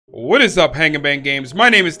What is up, Hovgaard Games? My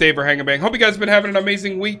name is Dave for Hovgaard. Hope you guys have been having an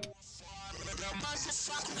amazing week.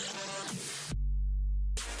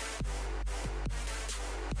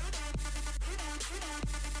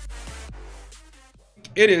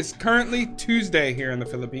 It is currently Tuesday here in the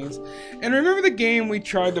Philippines. And remember the game we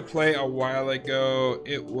tried to play a while ago?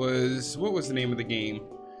 It was, what was the name of the game?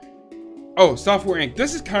 Oh, Software Inc.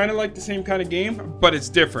 This is kind of like the same kind of game, but it's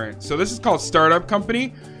different. So this is called Startup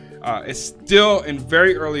Company. It's still in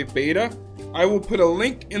very early beta. I will put a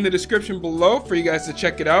link in the description below for you guys to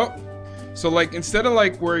check it out. So like, instead of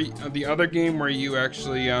like where the other game where you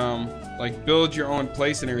actually like build your own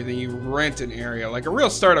place and everything, you rent an area like a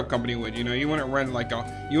real startup company would. You know, you wouldn't rent like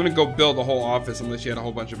you wouldn't go build a whole office unless you had a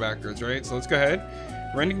whole bunch of backers, right? So let's go ahead.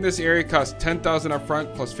 Renting this area costs $10,000 up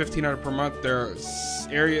front plus $1,500 per month. The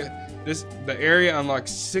area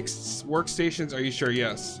unlocks 6 workstations. Are you sure?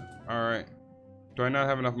 Yes. All right. Do I not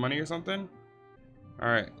have enough money or something? All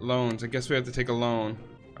right, loans. I guess we have to take a loan.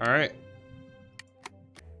 All right.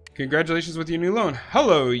 Congratulations with your new loan.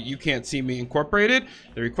 Hello, You Can't See Me Incorporated.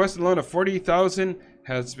 The requested loan of $40,000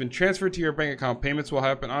 has been transferred to your bank account. Payments will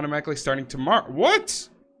happen automatically starting tomorrow. What?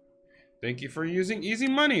 Thank you for using easy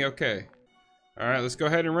money. Okay. All right, let's go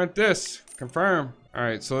ahead and rent this. Confirm. All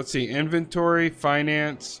right, so let's see. Inventory,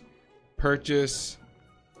 finance, purchase,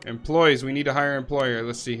 employees. We need to hire an employer.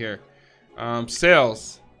 Let's see here.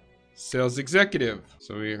 Sales executive.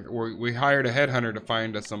 So we hired a headhunter to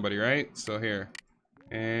find us somebody, right? So here.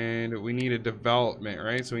 And we need a development,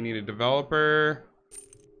 right? So we need a developer.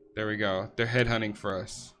 There we go. They're headhunting for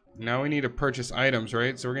us. Now we need to purchase items,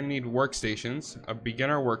 right? So we're gonna need workstations, a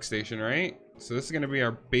beginner workstation, right? So this is gonna be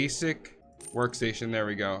our basic workstation. There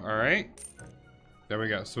we go. All right. There we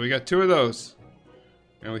go. So we got 2 of those.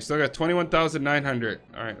 And we still got 21,900.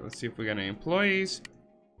 All right, let's see if we got any employees.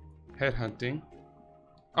 Headhunting.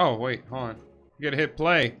 Oh, wait, hold on. You gotta hit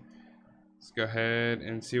play. Let's go ahead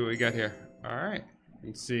and see what we got here. All right.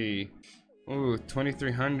 Let's see. Ooh,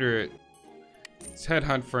 2,300. Let's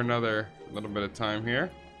headhunt for another little bit of time here.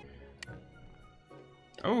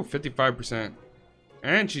 Oh, 55%.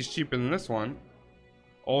 And she's cheaper than this one.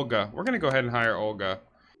 Olga. We're gonna go ahead and hire Olga.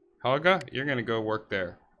 Helga, you're gonna go work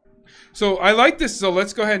there. So I like this. So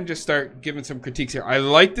let's go ahead and just start giving some critiques here. I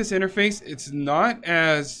like this interface. It's not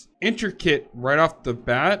as intricate right off the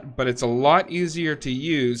bat, but it's a lot easier to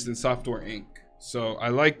use than Software Inc. So I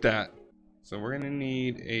like that. So we're gonna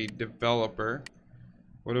need a developer.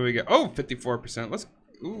 What do we get? Oh, 54%.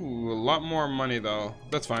 Ooh, a lot more money though.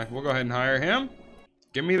 That's fine. We'll go ahead and hire him.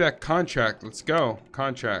 Give me that contract. Let's go.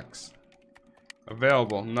 Contracts.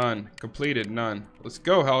 Available, none. Completed, none. Let's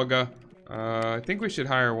go, Helga. I think we should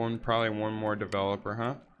hire probably one more developer,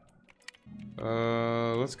 huh?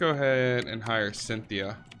 Let's go ahead and hire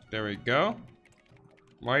Cynthia. There we go.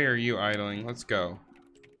 Why are you idling? Let's go.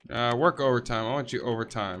 Work overtime. I want you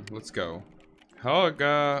overtime. Let's go.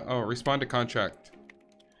 Helga. Oh, respond to contract.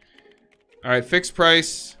 All right, fixed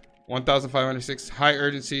price. 1,506. High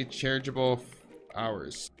urgency. Chargeable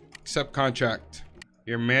hours. Accept contract.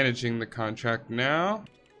 You're managing the contract now.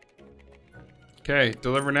 Okay,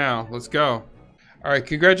 deliver now. Let's go. All right,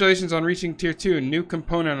 congratulations on reaching tier 2. New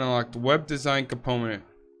component unlocked. Web design component.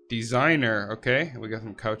 Designer. Okay, we got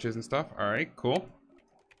some couches and stuff. All right, cool.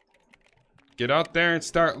 Get out there and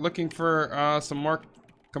start looking for some more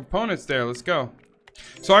components there. Let's go.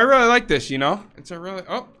 So I really like this, you know. It's a really...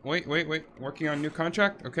 Oh, wait. Working on new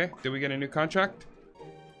contract. Okay, did we get a new contract?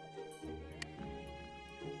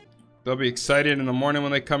 They'll be excited in the morning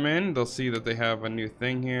when they come in. They'll see that they have a new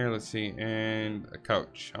thing here. Let's see. And a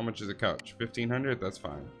couch. How much is a couch? 1,500? That's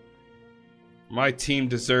fine. My team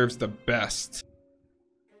deserves the best.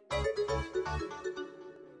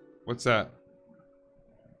 What's that?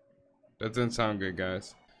 That doesn't sound good,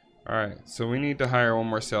 guys. Alright, so we need to hire one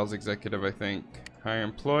more sales executive, I think. Hire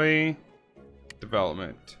employee.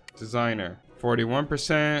 Development. Designer.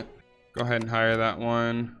 41%. Go ahead and hire that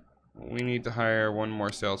one. We need to hire one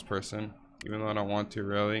more salesperson, even though I don't want to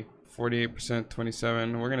really. 48%,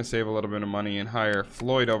 27. We're gonna save a little bit of money and hire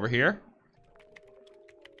Floyd over here.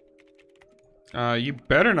 You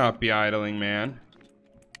better not be idling, man.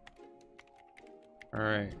 All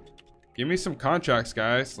right, give me some contracts,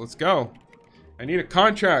 guys. Let's go. I need a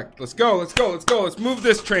contract. Let's go. Let's move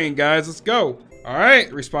this train, guys. Let's go. All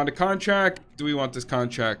right, respond to contract. Do we want this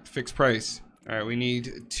contract? Fixed price. All right, we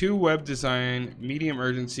need 2 web design, medium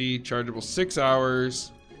urgency, chargeable 6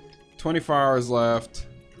 hours, 24 hours left.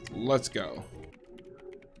 Let's go.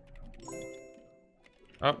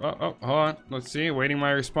 Hold on. Let's see. Waiting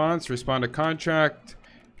my response. Respond to contract.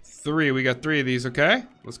 3. We got 3 of these, okay?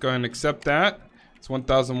 Let's go ahead and accept that. It's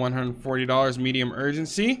 $1,140, medium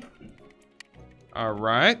urgency. All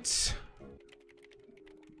right.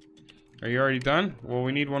 Are you already done? Well,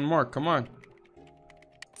 we need one more. Come on.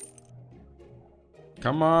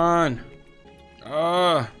 Come on.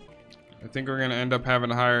 I think we're gonna end up having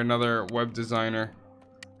to hire another web designer.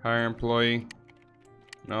 Hire employee.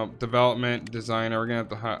 Nope. Development designer. We're gonna have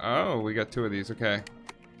to hire. Oh, we got 2 of these. Okay.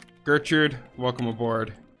 Gertrude, welcome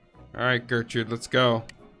aboard. All right, Gertrude, let's go.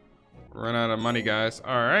 Run out of money, guys.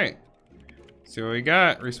 All right. See what we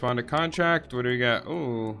got. Respond to contract. What do we got?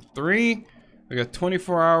 Ooh, 3. We got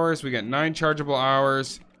 24 hours. We got 9 chargeable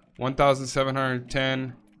hours.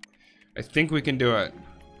 1,710. I think we can do it.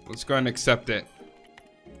 Let's go ahead and accept it.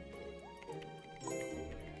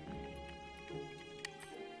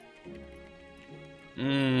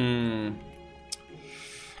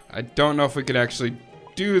 I don't know if we could actually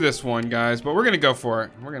do this one, guys, but we're gonna go for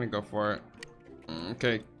it. We're gonna go for it.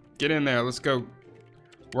 Okay, get in there. Let's go.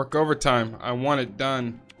 Work overtime. I want it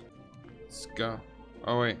done. Let's go.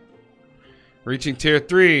 Oh, wait. Reaching tier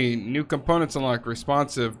 3. New components unlocked.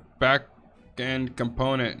 Responsive. Back-end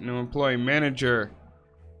component. New employee. Manager.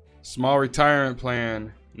 Small retirement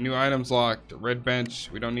plan. New items locked. Red bench.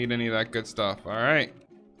 We don't need any of that good stuff. Alright.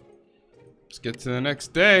 Let's get to the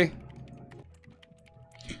next day.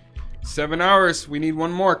 7 hours. We need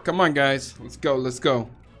one more. Come on, guys. Let's go. Let's go.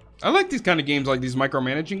 I like these kind of games, like these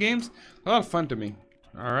micromanaging games. A lot of fun to me.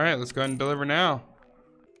 All right, let's go ahead and deliver now.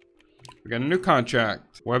 We got a new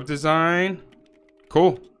contract. Web design.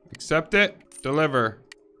 Cool. Accept it. Deliver.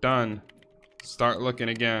 Done. Start looking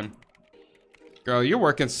again. Girl, you're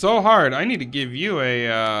working so hard. I need to give you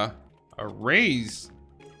a raise.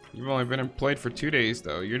 You've only been employed for 2 days,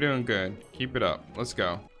 though. You're doing good. Keep it up. Let's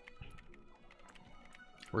go.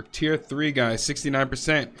 We're tier 3, guys.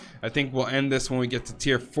 69%. I think we'll end this when we get to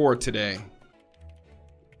tier 4 today.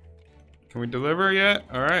 Can we deliver yet?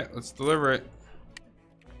 All right, let's deliver it.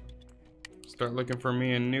 Start looking for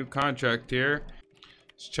me a new contract here.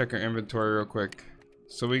 Let's check our inventory real quick.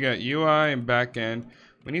 So we got UI and backend.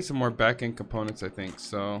 We need some more backend components, I think.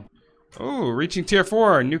 So, oh, reaching tier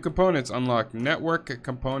 4. New components unlocked. Network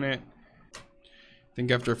component. I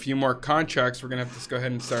think after a few more contracts, we're gonna have to just go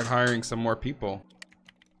ahead and start hiring some more people.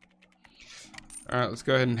 All right, let's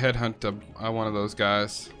go ahead and headhunt one of those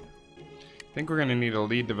guys. I think we're gonna need a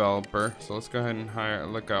lead developer, so let's go ahead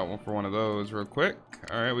and look out for one of those real quick.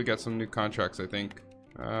 All right, we got some new contracts, I think.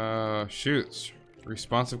 Shoots,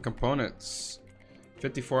 responsive components,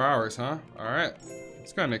 54 hours, huh? All right,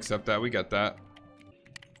 let's go ahead and accept that. We got that.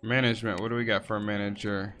 Management, what do we got for a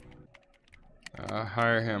manager?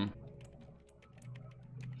 Hire him.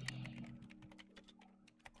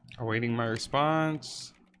 Awaiting my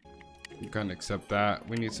response. I'm gonna accept that.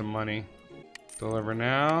 We need some money. Deliver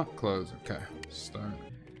now. Close. Okay. Start.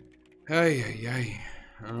 Hey.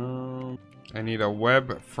 I need a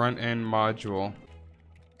web front end module.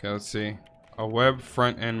 Okay, let's see. A web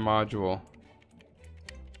front end module.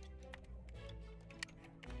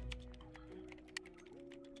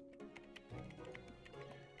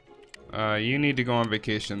 You need to go on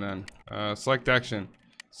vacation then. Select action.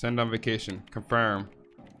 Send on vacation. Confirm.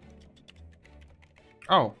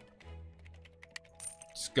 Oh.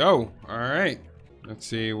 Let's go. All right. Let's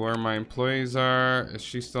see where my employees are. Is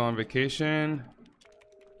she still on vacation?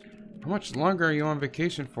 How much longer are you on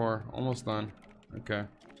vacation for? Almost done. Okay.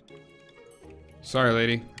 Sorry,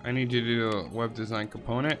 lady. I need you to do a web design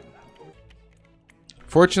component.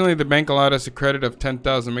 Fortunately, the bank allowed us a credit of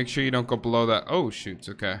 10,000. Make sure you don't go below that. Oh, shoots.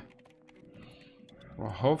 Okay.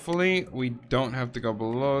 Well, hopefully we don't have to go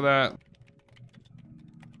below that.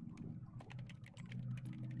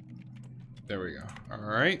 There we go. All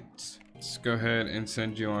right. Let's go ahead and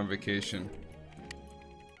send you on vacation.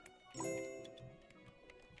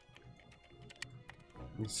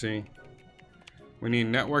 Let's see. We need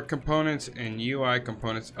network components and UI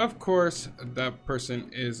components. Of course, that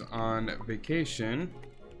person is on vacation.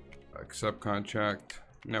 Accept contract,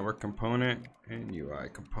 network component, and UI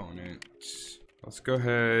component. Let's go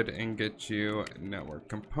ahead and get you a network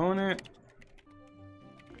component.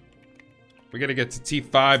 We gotta get to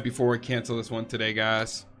T5 before we cancel this one today,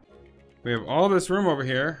 guys. We have all this room over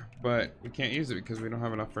here, but we can't use it because we don't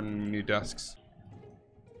have enough for new desks.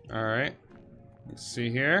 All right, let's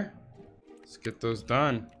see here. Let's get those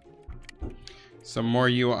done. Some more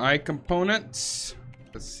UI components.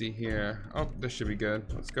 Let's see here. Oh, this should be good.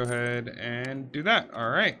 Let's go ahead and do that. All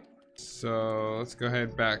right, so let's go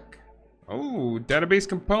ahead back. Oh, database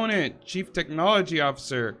component, chief technology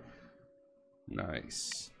officer.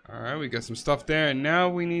 Nice. All right, we got some stuff there, and now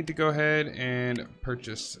we need to go ahead and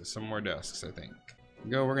purchase some more desks, I think.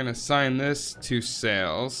 We're gonna assign this to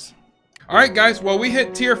sales. All right, guys, well, we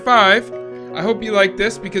hit tier 5. I hope you liked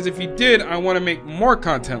this, because if you did, I want to make more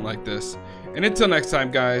content like this. And until next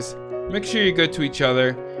time, guys, make sure you're good to each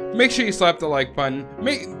other. Make sure you slap the like button.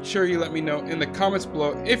 Make sure you let me know in the comments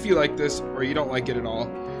below if you like this or you don't like it at all.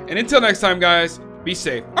 And until next time, guys, be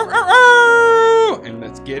safe. And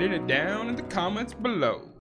let's get it down in the comments below.